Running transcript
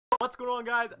What's going on,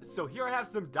 guys? So here I have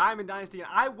some Diamond Dynasty, and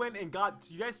I went and got,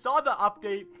 you guys saw the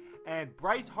update, and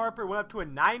Bryce Harper went up to a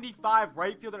 95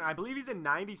 right fielder, and I believe he's a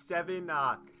 97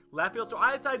 left field, so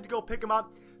I decided to go pick him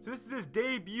up. So this is his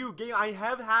debut game. I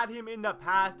have had him in the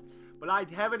past, but I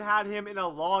haven't had him in a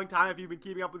long time if you've been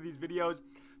keeping up with these videos.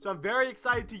 So I'm very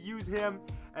excited to use him,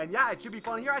 and yeah, it should be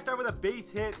fun. Here I start with a base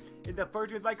hit in the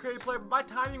first with my creative player, but my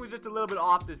timing was just a little bit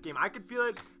off this game. I could feel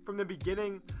it from the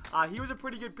beginning. He was a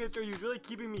pretty good pitcher. He was really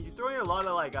keeping me. He's throwing a lot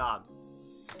of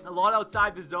a lot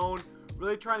outside the zone,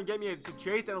 really trying to get me to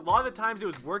chase, and a lot of the times it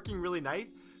was working really nice.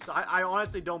 So I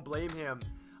honestly don't blame him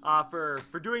for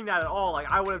doing that at all. Like,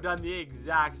 I would have done the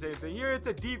exact same thing. Here it's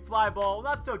a deep fly ball,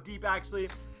 not so deep actually,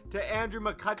 to Andrew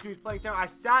McCutcheon, who's playing center. I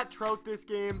sat Trout this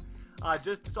game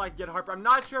just so I can get Harper. I'm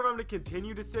not sure if I'm going to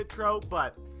continue to sit Trout,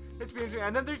 but it's been interesting.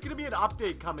 And then there's going to be an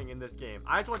update coming in this game.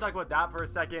 I just want to talk about that for a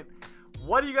second.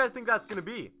 What do you guys think that's going to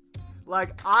be?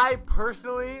 Like, I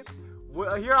personally,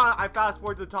 here I fast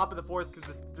forward to the top of the fourth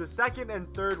because the second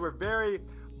and third were very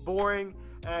boring.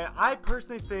 And I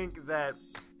personally think that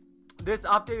this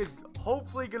update is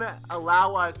hopefully going to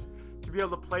allow us to be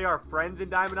able to play our friends in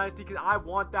Diamond Dynasty, because I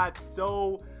want that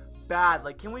so bad.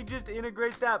 Like, can we just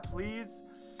integrate that, please?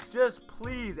 Just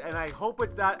please. And I hope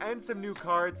it's that, and some new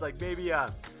cards, like maybe I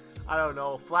don't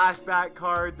know, flashback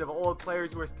cards of old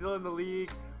players who are still in the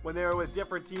league when they were with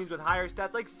different teams with higher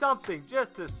stats, like something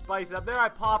just to spice it up. There I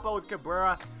pop out with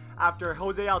Cabrera after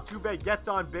Jose Altuve gets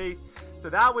on base, so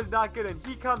that was not good. And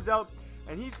he comes out,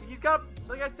 and he's got,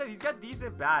 like I said, he's got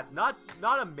decent bats, not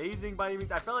amazing by any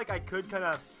means. I felt like I could kind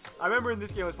of, I remember in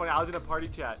this game, it was funny, I was in a party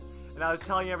chat and I was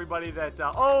telling everybody that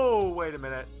oh, wait a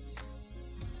minute,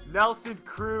 Nelson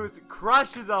Cruz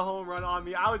crushes a home run on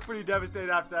me. I was pretty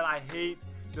devastated after that. I hate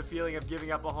the feeling of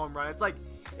giving up a home run. It's like,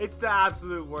 it's the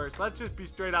absolute worst. Let's just be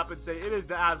straight up and say it is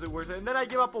the absolute worst. And then I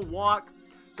give up a walk.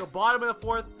 So bottom of the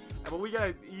fourth, but we get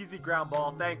an easy ground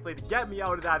ball, thankfully, to get me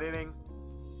out of that inning.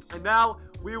 And now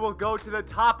we will go to the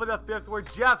top of the fifth, where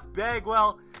Jeff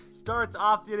Bagwell starts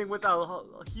off the inning with a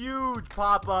huge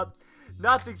pop-up.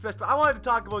 Nothing special. I wanted to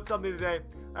talk about something today.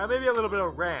 Maybe a little bit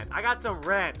of rant. I got some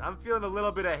rant. I'm feeling a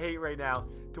little bit of hate right now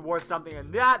towards something.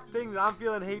 And that thing that I'm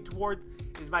feeling hate towards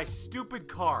is my stupid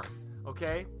car.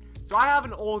 Okay? So I have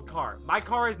an old car. My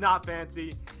car is not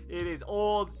fancy. It is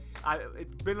old.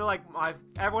 It's been like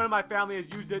everyone in my family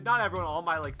has used it. Not everyone. All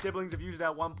my siblings have used it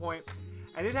at one point.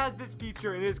 And it has this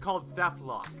feature, and it is called theft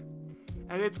lock.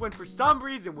 And it's when, for some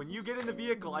reason, when you get in the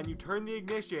vehicle and you turn the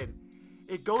ignition,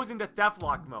 it goes into theft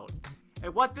lock mode.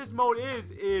 And what this mode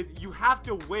is you have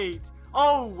to wait.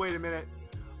 Oh, wait a minute.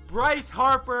 Bryce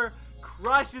Harper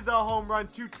crushes a home run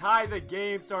to tie the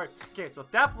game. Sorry. Okay, so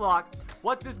theft lock,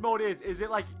 what this mode is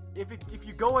it like, if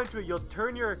you go into it, you'll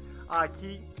turn your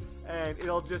key, and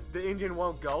it'll just, the engine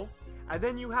won't go. And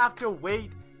then you have to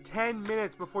wait 10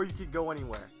 minutes before you can go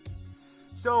anywhere.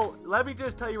 So, let me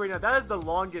just tell you right now, that is the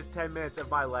longest 10 minutes of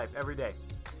my life every day.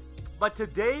 But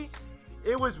today,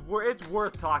 it's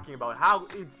worth talking about how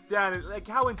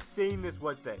insane this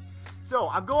was today. So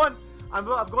I'm going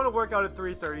to work out at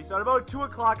 3:30. So at about 2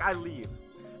 o'clock I leave,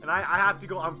 and I have to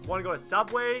go. I want to go to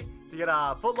Subway to get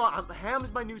a footlong. Ham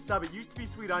is my new sub. It used to be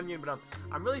sweet onion, but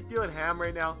I'm really feeling ham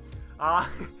right now.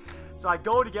 So I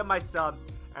go to get my sub,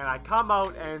 and I come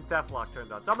out, and theft lock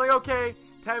turns on. So I'm like, okay,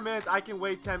 10 minutes. I can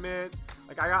wait 10 minutes.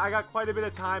 Like, I got quite a bit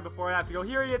of time before I have to go.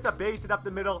 Here he hits a base hit up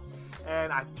the middle,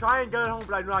 and I try and get it home,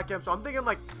 but I do not get him. So I'm thinking,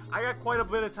 like, I got quite a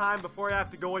bit of time before I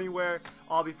have to go anywhere.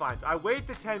 I'll be fine. So I wait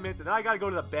the 10 minutes, and then I got to go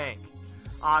to the bank.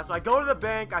 So I go to the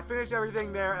bank, I finish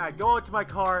everything there, and I go out to my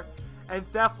car, and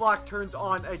theft lock turns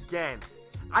on again.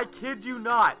 I kid you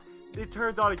not, it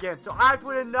turns on again. So I have to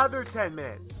wait another 10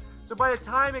 minutes. So by the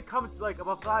time it comes, by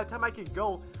the time I can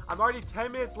go, I'm already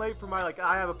 10 minutes late for my,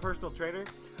 I have a personal trainer.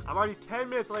 I'm already 10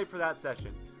 minutes late for that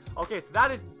session. Okay, so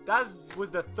that was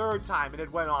the third time, and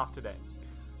it went off today.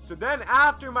 So then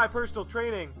after my personal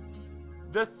training,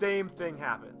 the same thing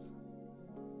happens.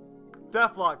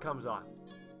 Theft lock comes on.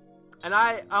 And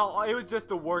it was just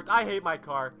the worst. I hate my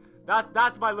car.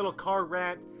 That's my little car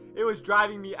rant. It was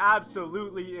driving me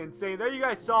absolutely insane. There you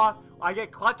guys saw, I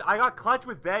got clutch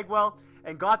with Bagwell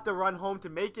and got the run home to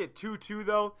make it 2-2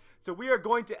 though. So we are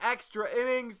going to extra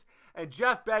innings. And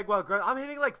Jeff Bagwell, I'm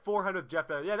hitting like 400 with Jeff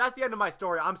Bagwell. Yeah, that's the end of my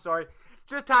story. I'm sorry.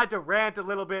 Just had to rant a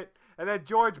little bit. And then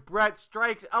George Brett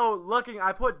strikes out looking.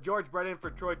 I put George Brett in for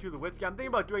Troy Tulowitzki. I'm thinking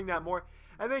about doing that more.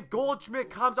 And then Goldschmidt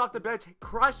comes off the bench,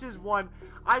 crushes one.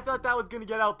 I thought that was going to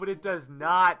get out, but it does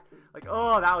not. Like,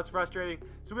 oh, that was frustrating.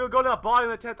 So we'll go to the bottom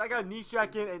of the 10th. I got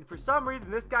Nishek in. And for some reason,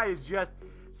 this guy is just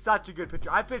such a good pitcher.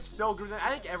 I pitched so good with him. I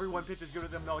think everyone pitches good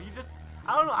with him, though.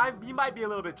 I don't know, he might be a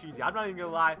little bit cheesy. I'm not even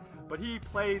gonna lie, but he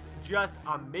plays just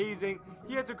amazing.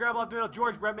 He hits a grab off the middle.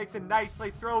 George Brett makes a nice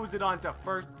play, throws it onto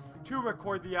first to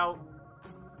record the out.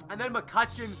 And then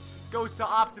McCutcheon goes to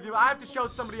opposite view. I have to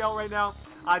shout somebody out right now.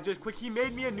 Just quick, he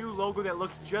made me a new logo that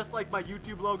looks just like my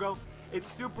YouTube logo. It's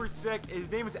super sick. His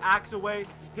name is Axaway.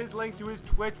 His link to his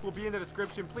Twitch will be in the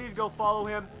description. Please go follow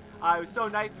him. It was so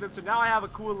nice of him. So now I have a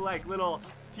cool like little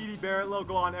TDBarrett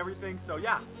logo on everything. So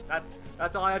yeah,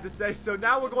 that's all I had to say. So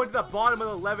now we're going to the bottom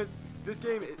of the 11th. This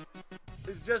game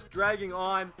is just dragging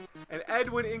on. And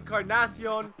Edwin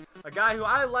Encarnacion, a guy who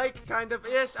I like kind of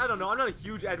ish. I don't know. I'm not a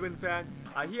huge Edwin fan.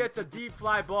 He hits a deep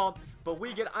fly ball, but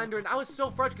we get under. And I was so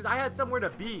frustrated because I had somewhere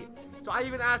to be. So I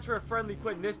even asked for a friendly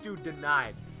quit, and this dude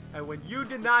denied. And when you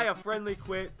deny a friendly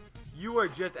quit, you are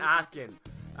just asking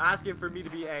for me to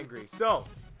be angry. So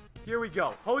here we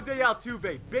go. Jose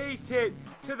Altuve, base hit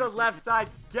to the left side,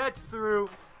 gets through.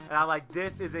 And I'm like,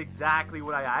 this is exactly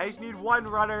what I just need one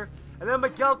runner. And then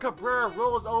Miguel Cabrera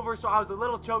rolls over, so I was a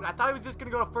little choked. I thought he was just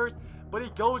going to go to first, but he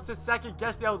goes to second,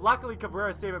 gets the out. Luckily,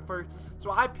 Cabrera saved it first.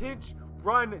 So I pinch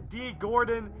run D.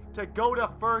 Gordon to go to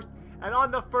first. And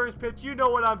on the first pitch, you know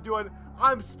what I'm doing.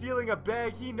 I'm stealing a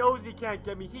bag. He knows he can't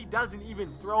get me. He doesn't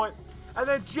even throw it. And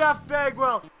then Jeff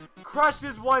Bagwell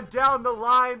crushes one down the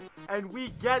line, and we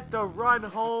get the run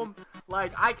home.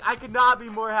 Like, I could not be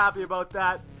more happy about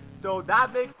that. So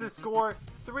that makes the score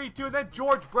 3-2. And then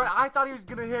George Brett, I thought he was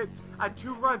going to hit a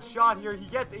 2-run shot here. He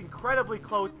gets incredibly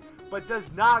close, but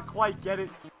does not quite get it.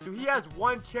 So he has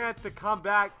one chance to come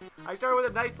back. I started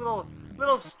with a nice little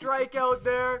strikeout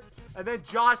there. And then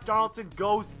Josh Donaldson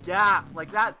goes gap.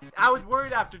 Like that, I was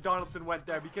worried after Donaldson went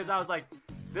there because I was like,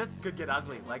 this could get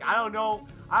ugly. Like, I don't know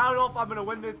if I'm going to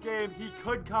win this game. He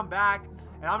could come back,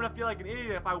 and I'm going to feel like an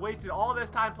idiot if I wasted all this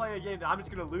time playing a game that I'm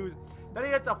just going to lose. Then he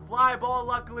hits a fly ball,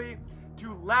 luckily,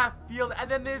 to left field. And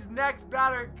then this next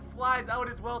batter flies out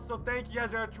as well. So thank you guys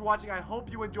very much for watching. I hope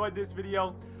you enjoyed this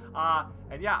video.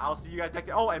 And yeah, I'll see you guys next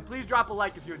time. Oh, and please drop a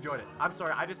like if you enjoyed it. I'm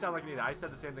sorry, I just sound like an idiot. I said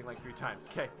the same thing like 3 times.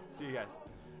 Okay, see you guys.